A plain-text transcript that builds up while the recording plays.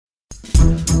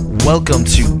Welcome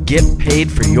to Get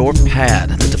Paid for Your Pad,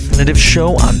 the definitive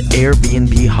show on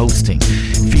Airbnb hosting,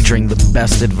 featuring the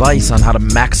best advice on how to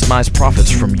maximize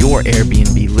profits from your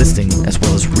Airbnb listing, as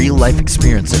well as real-life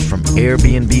experiences from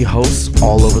Airbnb hosts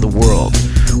all over the world.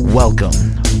 Welcome.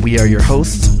 We are your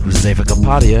hosts, Josefa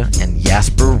Kapadia and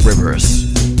Jasper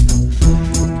Rivers.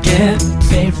 Get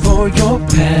paid for your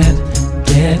pad.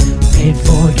 Get paid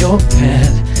for your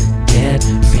pad. Get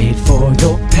paid for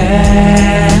your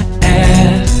pad.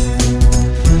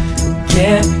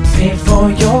 Get paid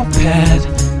for your pad.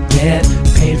 Get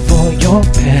paid for your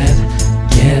pad.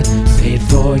 Get paid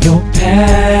for your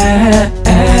pad.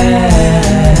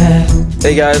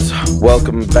 Hey guys,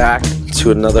 welcome back to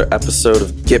another episode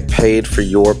of Get Paid for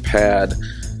Your Pad.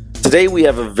 Today we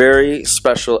have a very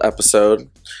special episode.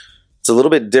 It's a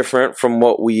little bit different from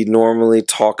what we normally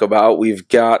talk about. We've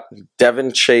got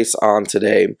Devin Chase on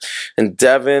today, and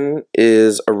Devin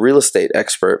is a real estate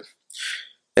expert.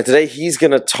 And today he's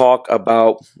going to talk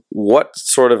about what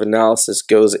sort of analysis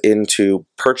goes into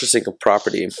purchasing a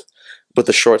property with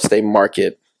the short stay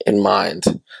market in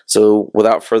mind. So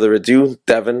without further ado,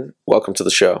 Devin, welcome to the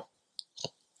show.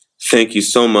 Thank you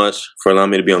so much for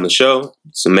allowing me to be on the show.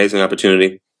 It's an amazing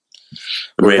opportunity.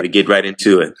 I'm ready to get right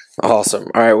into it. Awesome.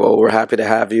 All right, well, we're happy to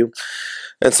have you.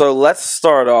 And so let's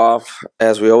start off,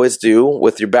 as we always do,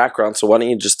 with your background. So why don't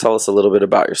you just tell us a little bit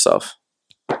about yourself?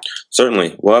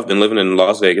 Certainly. Well, I've been living in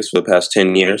Las Vegas for the past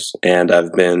 10 years, and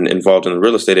I've been involved in the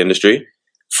real estate industry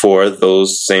for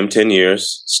those same 10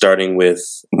 years, starting with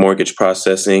mortgage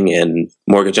processing and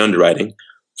mortgage underwriting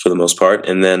for the most part.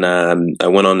 And then I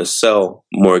went on to sell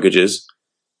mortgages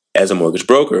as a mortgage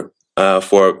broker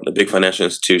for a big financial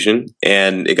institution.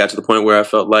 And it got to the point where I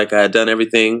felt like I had done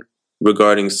everything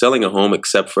regarding selling a home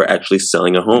except for actually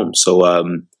selling a home. So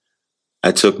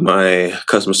I took my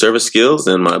customer service skills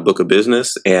and my book of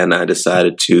business, and I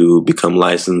decided to become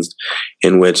licensed,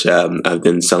 in which I've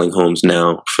been selling homes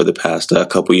now for the past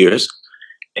couple years.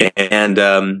 And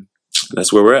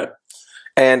that's where we're at.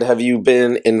 And have you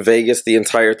been in Vegas the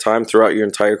entire time throughout your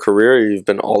entire career, or you've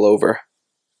been all over?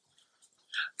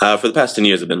 For the past 10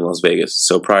 years, I've been in Las Vegas.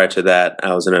 So prior to that,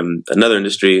 I was in another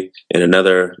industry, in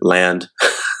another land.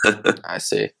 I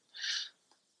see.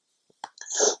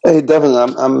 Hey, Devin,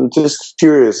 I'm just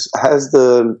curious. Has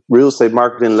the real estate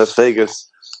market in Las Vegas,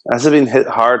 has it been hit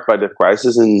hard by the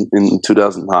crisis in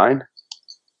 2009?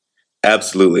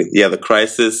 Absolutely. Yeah, the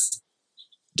crisis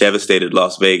devastated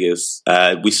Las Vegas.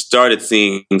 We started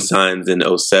seeing signs in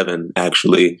 2007,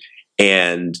 actually.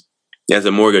 And as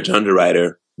a mortgage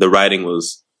underwriter, the writing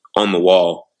was on the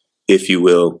wall, if you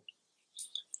will.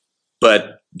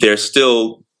 But there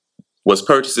still was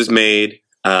purchases made.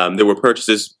 There were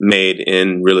purchases made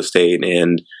in real estate,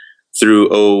 and through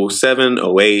 2007,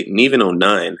 2008, and even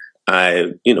 2009, I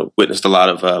witnessed a lot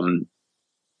of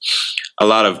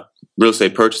real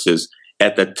estate purchases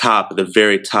at the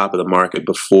very top of the market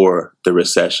before the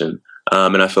recession,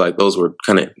 and I feel like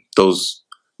those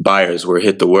buyers were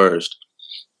hit the worst.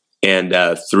 And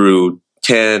through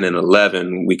 10 and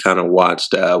 11, we kind of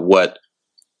watched what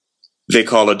they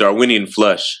call a Darwinian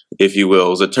flush, if you will.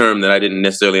 It was a term that I didn't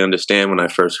necessarily understand when I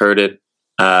first heard it.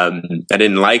 I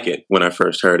didn't like it when I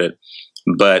first heard it,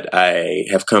 but I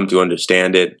have come to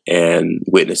understand it and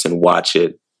witness and watch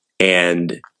it.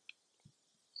 And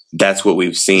that's what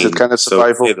we've seen. Is it kind of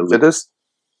survival of the fittest?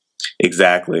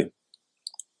 Exactly.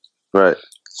 Right.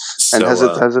 So, and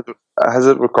has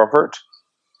it recovered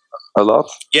a lot?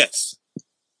 Yes.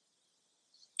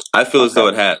 I feel as though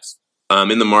it has.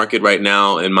 In the market right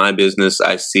now, in my business,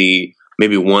 I see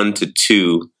maybe 1 to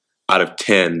 2 out of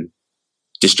 10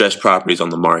 distressed properties on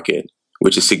the market,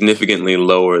 which is significantly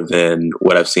lower than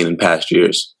what I've seen in past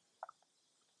years.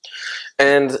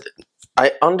 And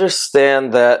I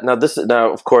understand that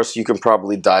now, of course, you can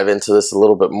probably dive into this a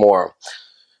little bit more,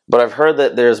 but I've heard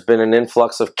that there's been an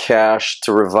influx of cash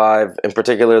to revive, in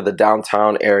particular, the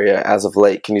downtown area as of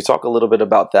late. Can you talk a little bit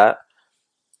about that?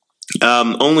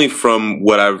 Only from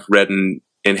what I've read in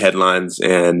headlines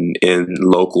and in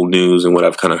local news and what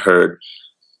I've kind of heard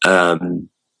in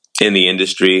the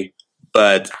industry.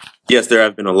 But yes, there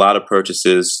have been a lot of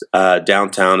purchases.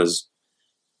 Downtown has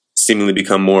seemingly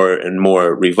become more and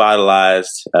more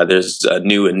revitalized. There's a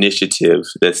new initiative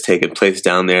that's taken place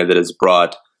down there that has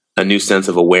brought a new sense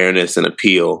of awareness and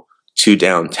appeal to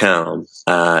downtown.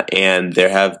 And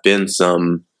there have been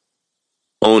some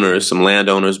owners, some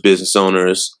landowners, business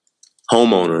owners,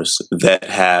 homeowners that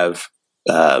have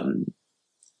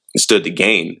stood to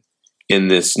gain in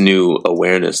this new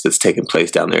awareness that's taken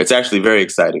place down there. It's actually very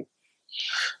exciting.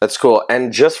 That's cool.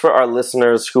 And just for our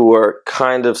listeners who are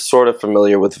kind of sort of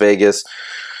familiar with Vegas,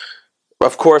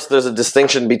 of course, there's a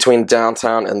distinction between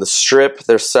downtown and the Strip.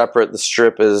 They're separate. The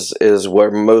Strip is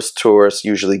where most tourists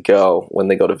usually go when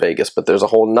they go to Vegas. But there's a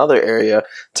whole nother area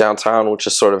downtown which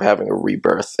is sort of having a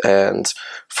rebirth. And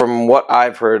from what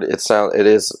I've heard, it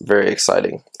is very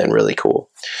exciting and really cool.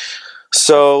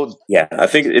 So yeah, I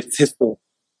think it's historic.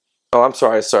 Oh, I'm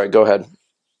sorry. Sorry, go ahead.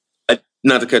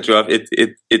 Not to cut you off.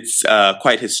 It's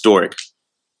quite historic.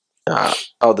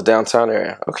 The downtown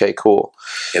area. Okay, cool.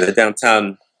 Yeah, the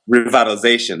downtown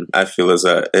revitalization, I feel, is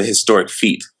a historic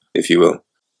feat, if you will.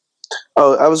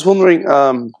 Oh, I was wondering,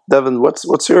 Devin,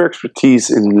 what's your expertise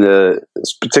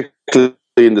particularly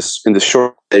in the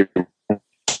short stay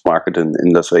market in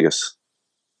Las Vegas?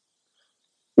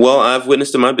 Well, I've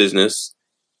witnessed in my business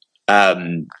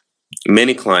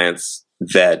many clients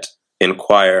that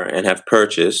inquire and have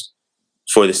purchased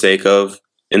for the sake of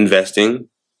investing,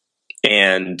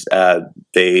 and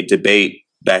they debate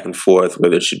back and forth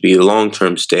whether it should be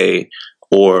long-term stay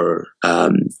or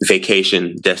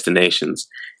vacation destinations.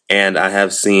 And I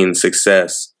have seen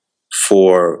success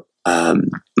for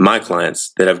my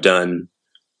clients that have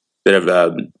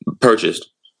purchased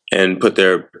and put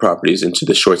their properties into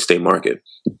the short stay market,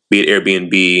 be it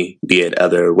Airbnb, be it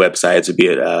other websites, or be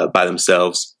it by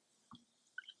themselves.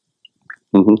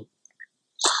 Mm-hmm.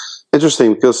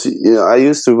 Interesting, because I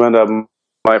used to rent out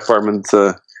my apartment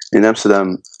in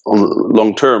Amsterdam on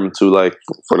long term for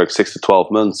 6 to 12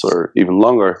 months or even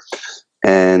longer.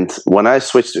 And when I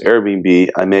switched to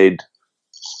Airbnb, I made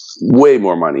way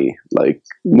more money, like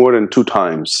more than 2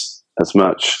 times as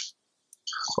much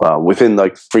within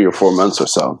 3 or 4 months or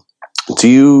so. Do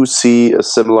you see a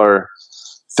similar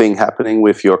thing happening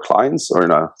with your clients or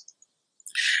not?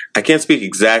 I can't speak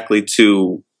exactly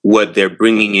to what they're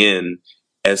bringing in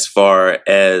as far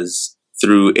as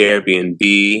through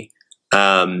Airbnb.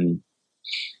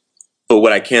 But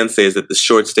what I can say is that the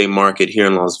short stay market here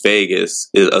in Las Vegas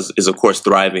is of course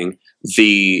thriving.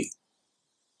 The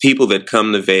people that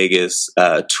come to Vegas,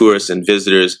 tourists and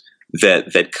visitors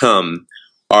that come,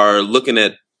 are looking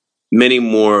at many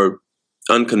more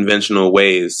unconventional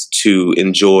ways to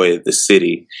enjoy the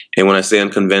city. And when I say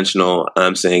unconventional,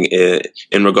 I'm saying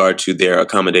in regard to their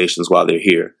accommodations while they're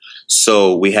here.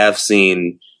 So we have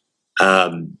seen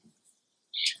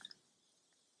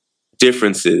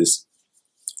differences.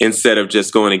 Instead of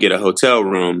just going to get a hotel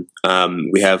room,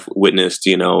 we have witnessed,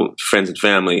 friends and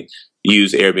family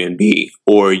use Airbnb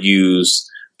or use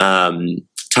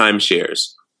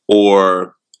timeshares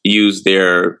or use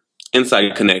their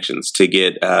inside connections to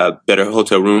get better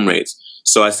hotel room rates.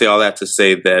 So I say all that to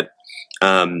say that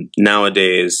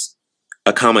nowadays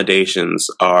accommodations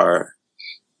are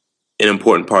an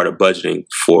important part of budgeting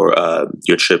for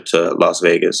your trip to Las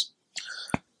Vegas.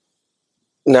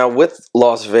 Now, with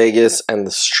Las Vegas and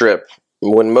the Strip,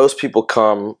 when most people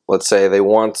come, let's say they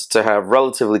want to have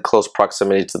relatively close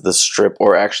proximity to the Strip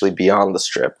or actually beyond the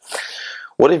Strip,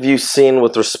 what have you seen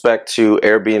with respect to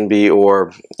Airbnb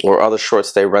or other short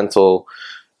stay rental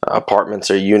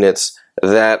apartments or units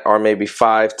that are maybe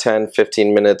 5, 10,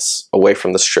 15 minutes away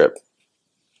from the Strip?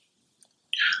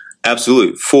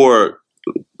 Absolutely. For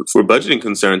budgeting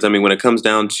concerns, I mean, when it comes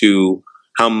down to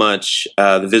how much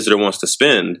the visitor wants to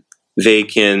spend, they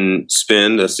can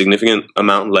spend a significant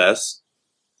amount less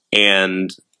and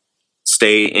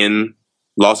stay in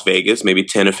Las Vegas, maybe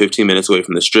 10 or 15 minutes away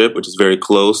from the Strip, which is very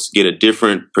close, get a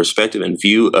different perspective and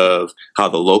view of how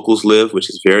the locals live, which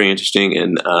is very interesting.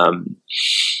 And,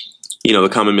 the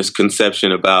common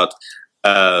misconception about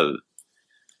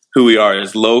who we are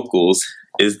as locals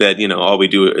is that, all we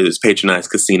do is patronize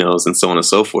casinos and so on and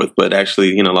so forth. But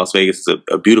actually, Las Vegas is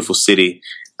a beautiful city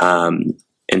and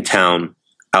town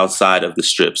outside of the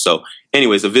Strip. So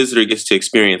anyways, a visitor gets to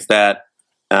experience that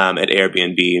at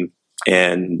Airbnb,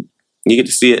 and you get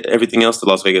to see everything else that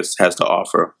Las Vegas has to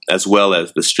offer, as well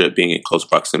as the Strip being in close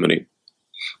proximity.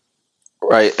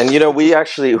 Right. And,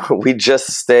 we just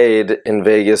stayed in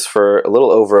Vegas for a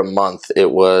little over a month.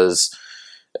 It was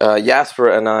Jasper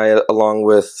and I, along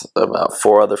with about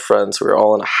 4 other friends, we were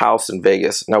all in a house in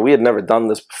Vegas. Now, we had never done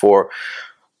this before.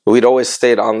 We'd always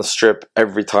stayed on the Strip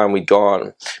every time we'd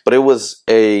gone. But it was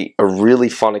a really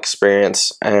fun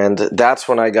experience. And that's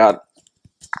when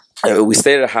we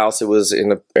stayed at a house. It was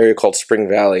in an area called Spring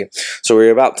Valley. So we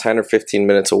were about 10 or 15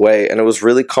 minutes away. And it was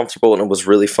really comfortable and it was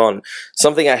really fun.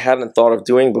 Something I hadn't thought of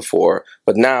doing before.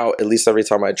 But now, at least every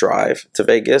time I drive to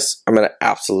Vegas, I'm going to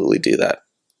absolutely do that.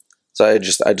 So I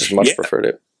just much preferred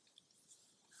it.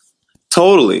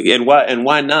 Totally. And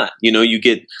why not? You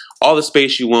get all the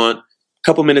space you want, a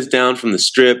couple minutes down from the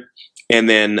Strip, and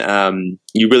then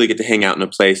you really get to hang out in a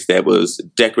place that was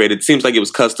decorated. Seems like it was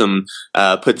custom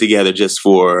put together just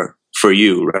for for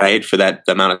you, right? For that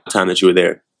amount of time that you were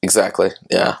there. Exactly.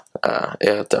 Yeah.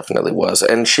 Yeah, it definitely was.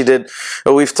 And she did,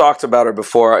 we've talked about her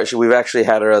before. We've actually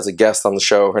had her as a guest on the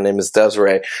show. Her name is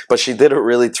Desiree, but she did a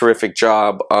really terrific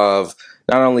job of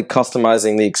not only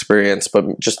customizing the experience,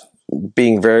 but just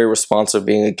being very responsive,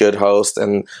 being a good host,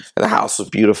 and the house was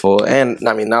beautiful. And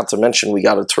I mean, not to mention, we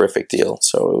got a terrific deal.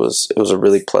 So it was a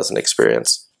really pleasant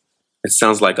experience. It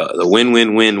sounds like a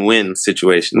win-win-win-win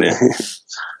situation there.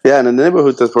 Yeah, and the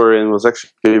neighborhood that we're in was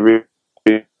actually really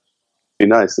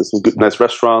nice. There's some good, nice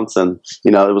restaurants, and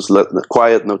it was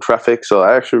quiet, no traffic. So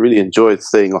I actually really enjoyed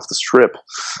staying off the strip.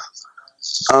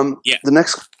 The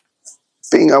next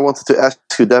thing I wanted to ask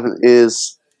you, Devin,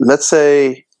 is let's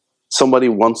say somebody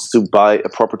wants to buy a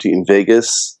property in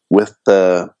Vegas with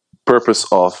the purpose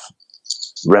of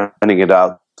renting it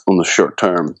out on the short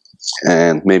term,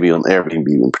 and maybe on Airbnb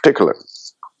in particular.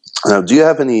 Do you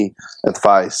have any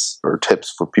advice or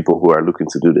tips for people who are looking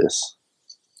to do this?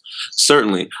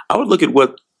 Certainly. I would look at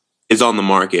what is on the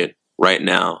market right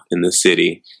now in the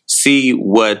city, see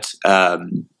what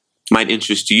might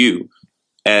interest you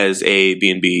as a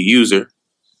B&B user.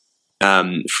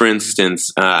 For instance,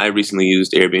 I recently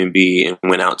used Airbnb and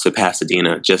went out to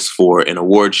Pasadena just for an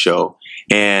award show.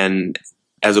 And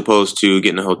as opposed to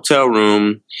getting a hotel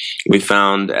room, we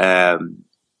found a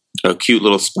cute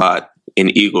little spot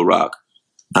in Eagle Rock.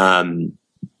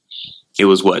 It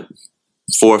was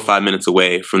 4 or 5 minutes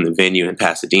away from the venue in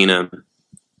Pasadena.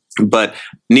 But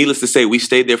needless to say, we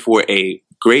stayed there for a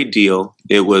great deal.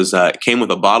 It was came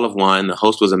with a bottle of wine. The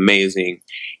host was amazing,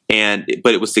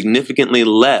 but it was significantly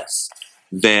less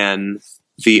than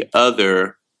the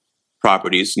other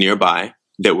properties nearby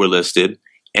that were listed,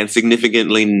 and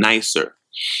significantly nicer.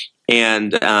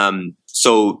 And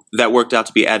so that worked out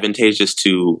to be advantageous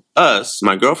to us,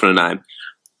 my girlfriend and I.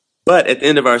 But at the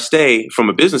end of our stay, from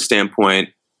a business standpoint,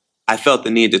 I felt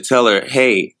the need to tell her,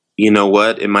 hey, you know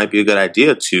what? It might be a good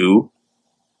idea to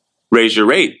raise your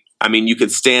rate. I mean, you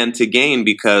could stand to gain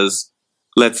because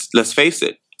let's face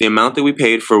it, the amount that we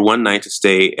paid for one night to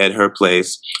stay at her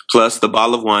place, plus the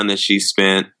bottle of wine that she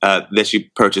spent, that she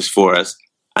purchased for us.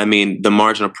 I mean, the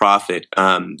margin of profit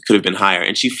could have been higher,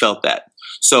 and she felt that.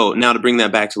 So now to bring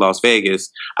that back to Las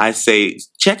Vegas, I say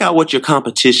check out what your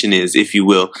competition is, if you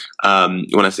will.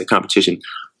 When I say competition,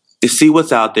 to see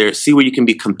what's out there, see where you can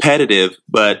be competitive,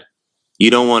 but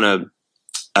you don't want to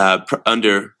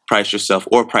underprice yourself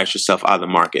or price yourself out of the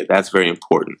market. That's very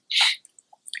important.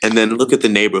 And then look at the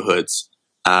neighborhoods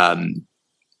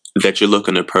that you're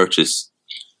looking to purchase,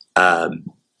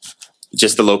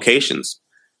 just the locations.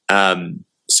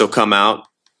 So come out,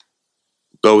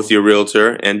 go with your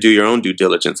realtor, and do your own due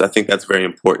diligence. I think that's very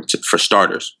important for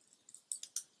starters.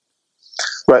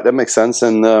 Right, that makes sense.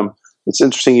 And it's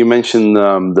interesting you mentioned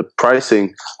the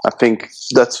pricing. I think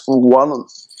that's one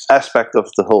aspect of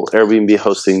the whole Airbnb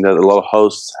hosting that a lot of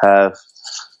hosts have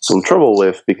some trouble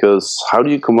with, because how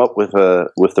do you come up with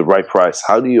the right price?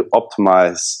 How do you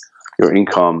optimize your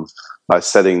income by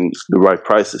setting the right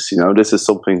prices? This is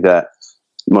something that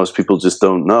most people just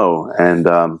don't know, and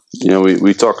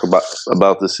we talk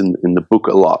about this in the book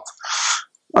a lot.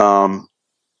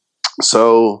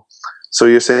 So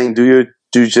you're saying do your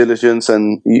due diligence,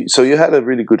 and so you had a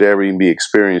really good Airbnb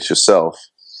experience yourself.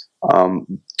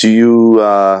 Do you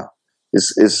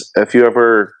have you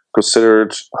ever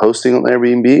considered hosting on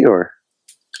Airbnb or?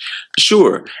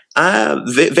 Sure.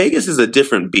 Vegas is a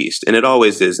different beast, and it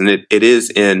always is, and it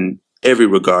is in every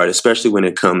regard, especially when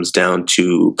it comes down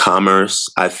to commerce,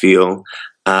 I feel.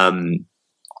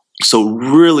 So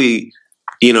really,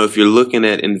 if you're looking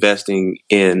at investing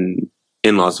in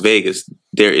Las Vegas,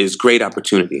 there is great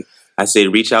opportunity. I say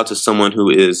reach out to someone who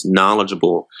is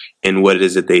knowledgeable in what it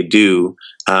is that they do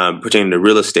pertaining to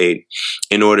real estate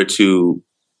in order to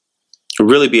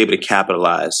really be able to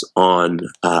capitalize on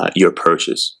your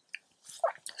purchase.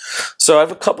 So I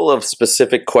have a couple of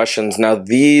specific questions. Now,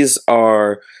 these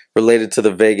are related to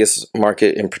the Vegas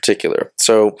market in particular.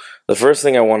 So the first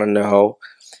thing I want to know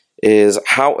is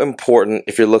how important,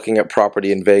 if you're looking at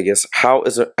property in Vegas, how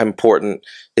important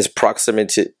is proximity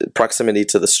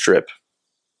to the Strip?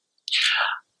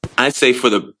 I'd say for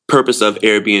the purpose of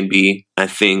Airbnb, I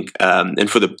think, and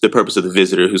for the purpose of the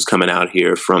visitor who's coming out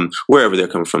here from wherever they're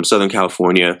coming from, Southern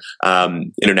California,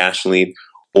 internationally,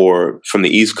 or from the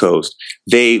East Coast,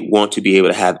 they want to be able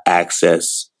to have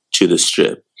access to the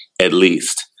Strip, at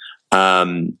least.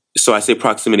 So I say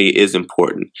proximity is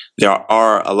important. There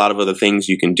are a lot of other things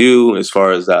you can do as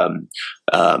far as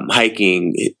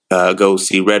hiking, go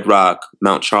see Red Rock,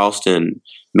 Mount Charleston,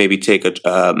 maybe take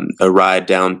a ride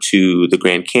down to the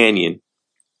Grand Canyon.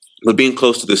 But being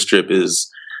close to the Strip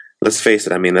is, let's face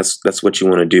it, I mean, that's what you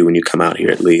want to do when you come out here,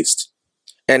 at least.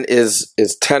 And is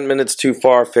 10 minutes too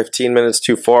far, 15 minutes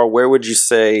too far? Where would you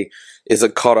say is a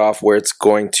cutoff where it's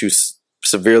going to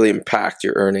severely impact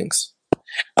your earnings?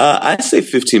 I'd say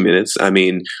 15 minutes. I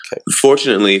mean,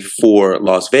 fortunately for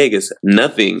Las Vegas,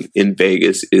 nothing in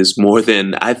Vegas is more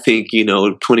than, I think,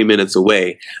 20 minutes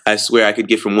away. I swear I could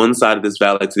get from one side of this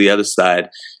valley to the other side.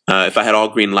 If I had all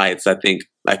green lights, I think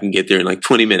I can get there in like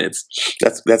 20 minutes.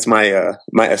 That's my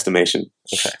estimation.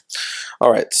 Okay.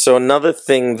 All right. So another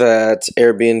thing that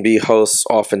Airbnb hosts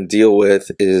often deal with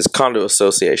is condo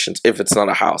associations. If it's not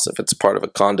a house, if it's part of a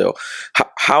condo,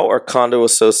 how are condo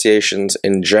associations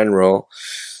in general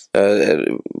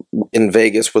in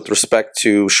Vegas with respect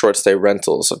to short stay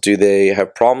rentals? Do they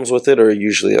have problems with it, or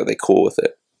usually are they cool with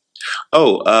it?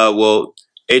 Well,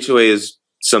 HOA is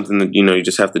something that you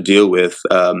just have to deal with.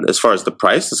 As far as the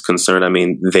price is concerned, I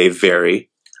mean, they vary.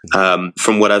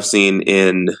 From what I've seen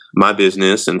in my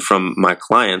business and from my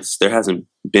clients, there hasn't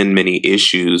been many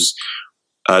issues.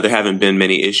 There haven't been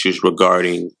many issues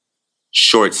regarding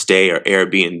short stay or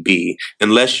Airbnb,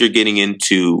 unless you're getting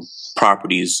into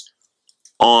properties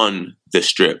on the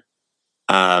Strip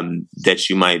that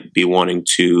you might be wanting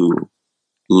to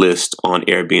list on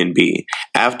Airbnb.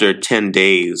 After 10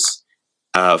 days,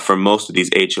 for most of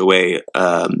these HOA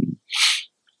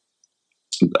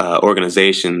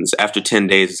organizations, after 10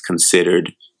 days is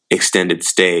considered extended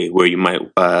stay, where you might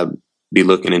be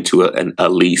looking into a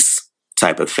lease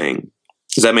type of thing.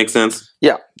 Does that make sense?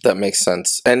 Yeah, that makes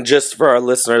sense. And just for our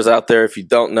listeners out there, if you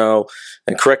don't know,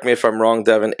 and correct me if I'm wrong,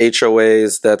 Devin,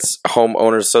 HOAs, that's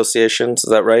homeowner associations, is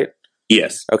that right?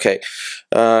 Yes. Okay.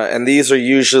 And these are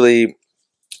usually,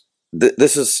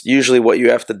 this is usually what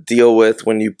you have to deal with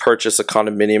when you purchase a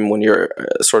condominium, when you're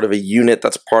sort of a unit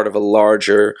that's part of a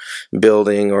larger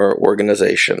building or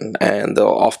organization. And they'll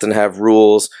often have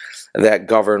rules that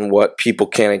govern what people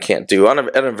can and can't do on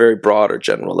a very broad or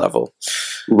general level.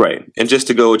 Right. And just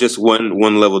to go just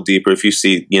one level deeper, if you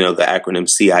see, the acronym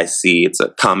CIC, it's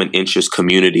a common interest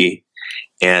community.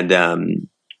 And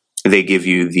they give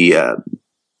you the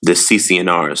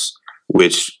CC&Rs,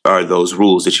 which are those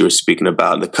rules that you were speaking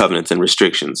about, the covenants and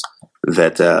restrictions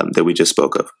that we just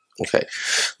spoke of. Okay.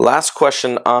 Last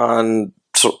question on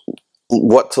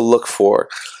what to look for.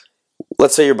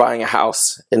 Let's say you're buying a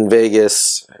house in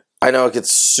Vegas. I know it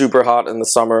gets super hot in the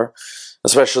summer,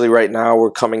 especially right now.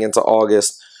 We're coming into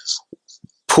August.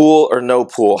 Pool or no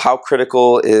pool? How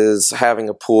critical is having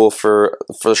a pool for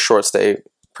short stay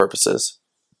purposes?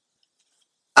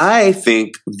 I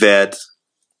think that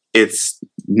it's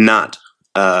not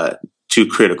too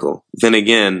critical. Then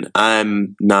again,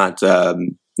 I'm not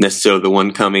necessarily the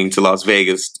one coming to Las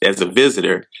Vegas as a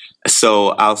visitor. So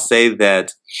I'll say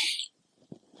that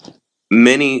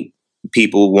many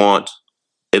people want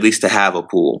at least to have a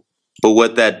pool. But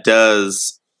what that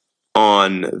does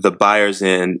on the buyer's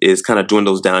end is kind of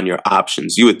dwindles down your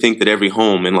options. You would think that every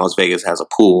home in Las Vegas has a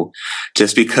pool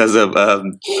just because of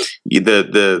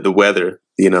the weather,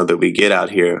 that we get out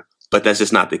here. But that's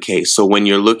just not the case. So when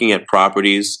you're looking at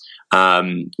properties,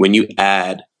 when you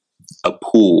add a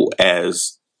pool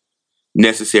as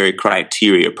necessary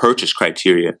criteria, purchase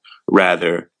criteria,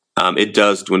 rather, it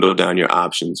does dwindle down your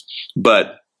options.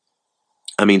 But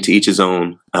I mean, to each his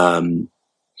own.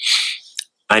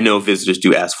 I know visitors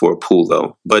do ask for a pool,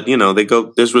 though. But,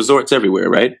 there's resorts everywhere,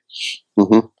 right?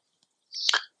 Mm-hmm.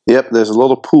 Yep, there's a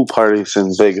lot of pool parties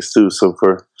in Vegas, too. So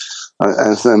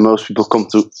and most people come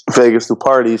to Vegas to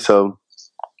party, so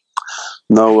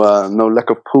no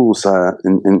lack of pools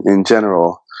in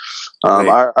general.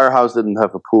 Right. Our house didn't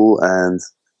have a pool, and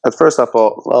at first I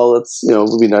thought, well, it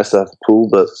would be nice to have a pool,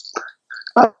 but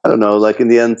I don't know. Like in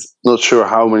the end, not sure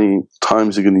how many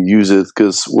times you're going to use it,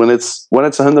 because when it's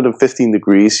 115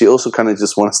 degrees, you also kind of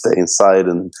just want to stay inside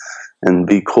and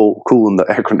be cool in the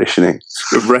air conditioning.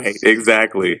 Right.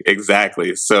 Exactly.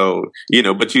 So,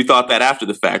 but you thought that after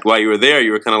the fact. While you were there,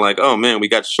 you were kind of like, oh man, we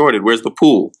got shorted. Where's the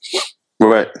pool?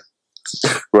 Right.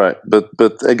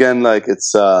 But again, like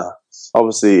it's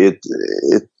obviously it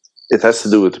has to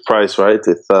do with the price, right?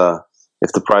 If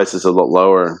the price is a lot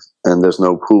lower and there's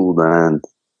no pool, then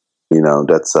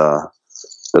that's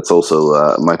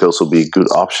also might also be a good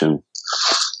option.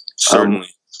 Certainly.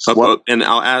 And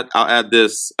I'll add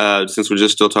this, since we're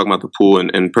just still talking about the pool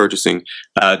and purchasing.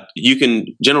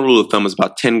 General rule of thumb is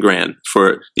about $10,000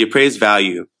 for the appraised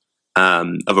value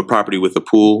of a property with a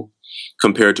pool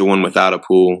compared to one without a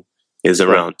pool is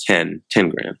around $10,000.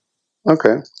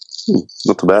 Okay,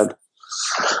 not too bad.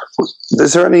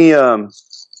 Is there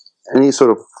any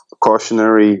sort of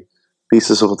cautionary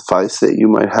pieces of advice that you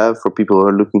might have for people who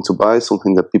are looking to buy,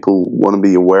 something that people want to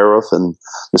be aware of and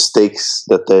mistakes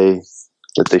that they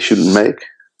shouldn't make?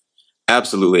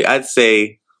 Absolutely. I'd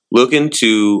say looking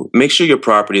to make sure your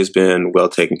property has been well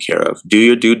taken care of. Do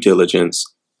your due diligence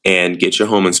and get your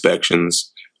home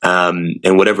inspections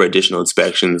and whatever additional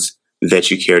inspections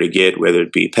that you care to get, whether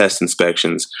it be pest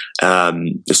inspections, so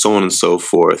on and so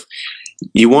forth.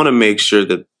 You want to make sure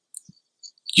that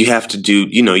you have to do,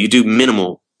 you do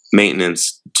minimal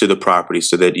maintenance to the property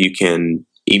so that you can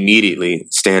immediately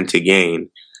stand to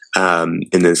gain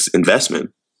in this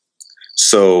investment.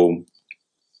 So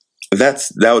that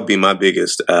would be my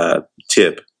biggest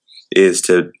tip, is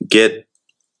to get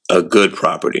a good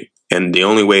property. And the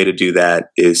only way to do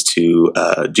that is to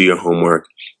do your homework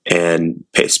and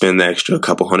spend the extra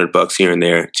couple $100 here and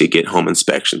there to get home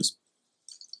inspections.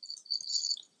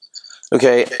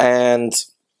 Okay, and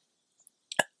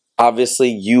obviously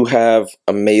you have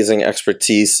amazing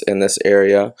expertise in this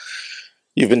area.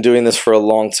 You've been doing this for a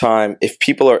long time. If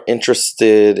people are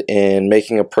interested in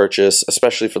making a purchase,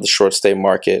 especially for the short stay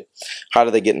market, how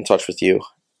do they get in touch with you?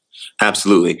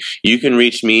 Absolutely. You can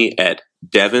reach me at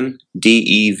Devin,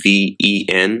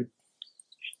 DEVEN,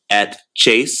 at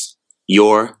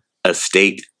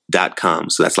ChaseYourEstate.com.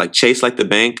 So that's like Chase, like the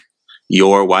bank,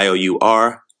 your,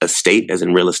 YOUR, estate as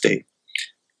in real estate.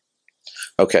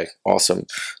 Okay, awesome.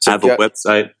 So I have a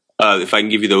website. If I can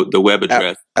give you the web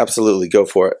address. Absolutely, go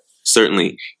for it.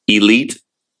 Certainly.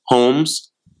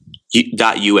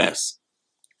 EliteHomes.us.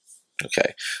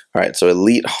 Okay. All right. So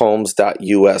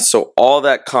elitehomes.us. So all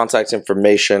that contact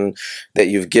information that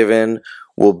you've given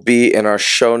will be in our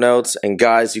show notes. And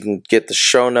guys, you can get the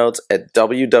show notes at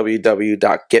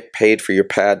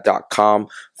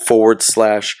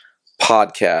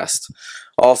www.getpaidforyourpad.com/podcast.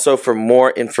 Also, for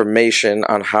more information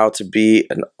on how to be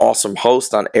an awesome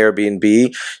host on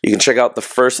Airbnb, you can check out the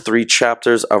first 3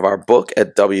 chapters of our book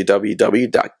at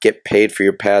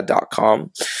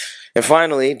www.getpaidforyourpad.com. And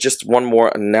finally, just one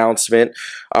more announcement.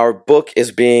 Our book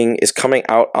is coming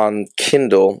out on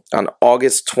Kindle on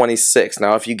August 26th.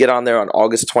 Now, if you get on there on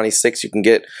August 26th, you can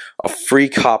get a free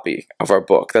copy of our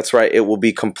book. That's right. It will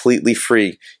be completely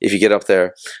free if you get up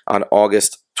there on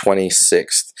August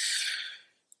 26th.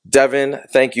 Devin,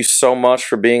 thank you so much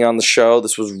for being on the show.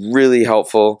 This was really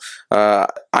helpful.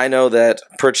 I know that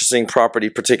purchasing property,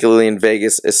 particularly in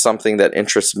Vegas, is something that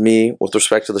interests me with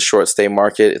respect to the short stay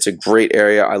market. It's a great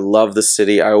area. I love the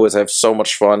city. I always have so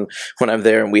much fun when I'm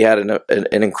there, and we had an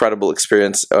incredible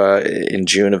experience in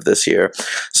June of this year.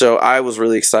 So I was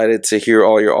really excited to hear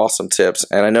all your awesome tips,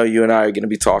 and I know you and I are going to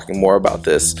be talking more about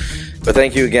this. But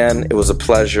thank you again. It was a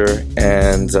pleasure.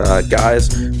 And guys,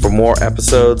 for more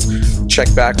episodes,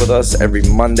 check back with us every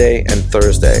Monday and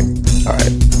Thursday. All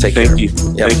right. Take care. Thank you.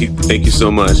 Yep. Thank you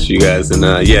so much, you guys. And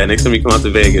next time you come out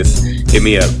to Vegas, hit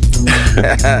me up.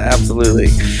 Absolutely.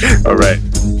 All right.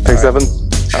 Thanks, Evan.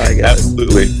 All right, guys.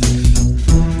 Absolutely.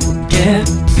 Get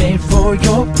paid for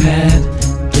your pad.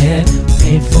 Get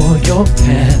paid for your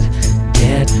pad.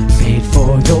 Get paid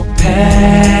for your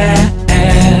pad.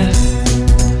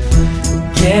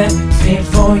 Get paid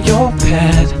for your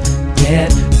pad.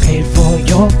 Get paid for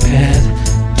your pad.